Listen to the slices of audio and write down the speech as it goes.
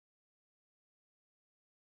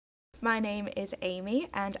My name is Amy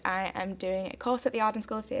and I am doing a course at the Arden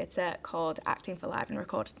School of Theatre called Acting for Live and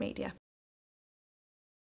Recorded Media.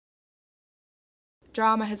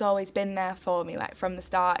 Drama has always been there for me, like from the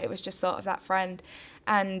start. It was just sort of that friend,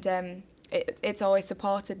 and it's always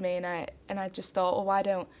supported me, and I just thought, well, why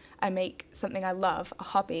don't I make something I love a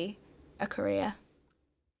hobby, a career?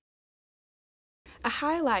 A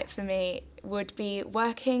highlight for me would be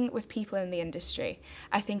working with people in the industry.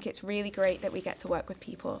 I think it's really great that we get to work with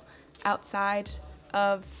people outside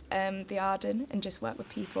of the Arden and just work with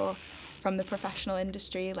people from the professional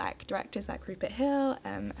industry, like directors like Rupert Hill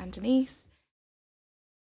and Denise.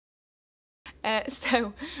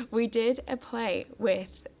 So we did a play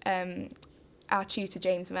with our tutor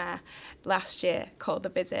James Mayer last year called The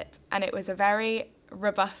Visit, and it was a very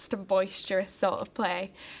robust and boisterous sort of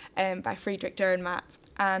play by Friedrich Dürrenmatt,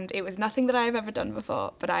 and it was nothing that I've ever done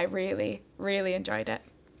before, but I really, really enjoyed it.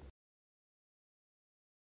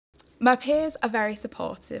 My peers are very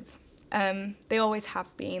supportive. They always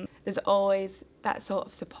have been. There's always that sort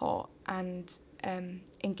of support and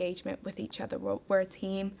engagement with each other. We're a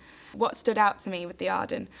team. What stood out to me with the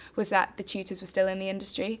Arden was that the tutors were still in the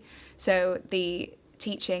industry, so the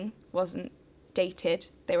teaching wasn't dated.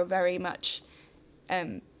 They were very much,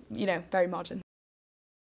 very modern.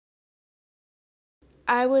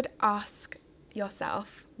 I would ask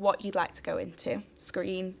yourself what you'd like to go into,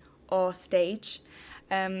 screen or stage.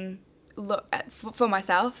 For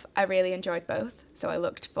myself, I really enjoyed both, so I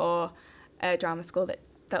looked for a drama school that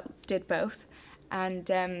did both, and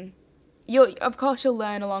of course you'll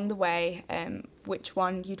learn along the way which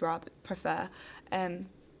one you'd rather prefer.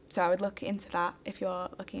 So I would look into that if you're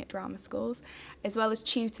looking at drama schools, as well as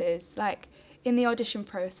tutors, like in the audition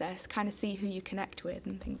process, kind of see who you connect with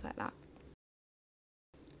and things like that.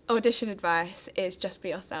 Audition advice is just be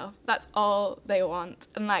yourself. That's all they want.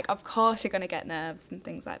 And like, of course you're going to get nerves and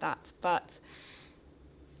things like that, but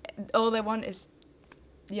all they want is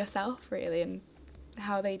yourself, really, and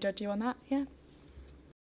how they judge you on that, yeah.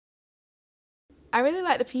 I really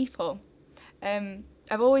like the people.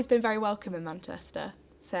 I've always been very welcome in Manchester,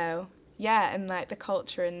 so yeah, and like the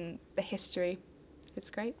culture and the history, it's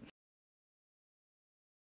great.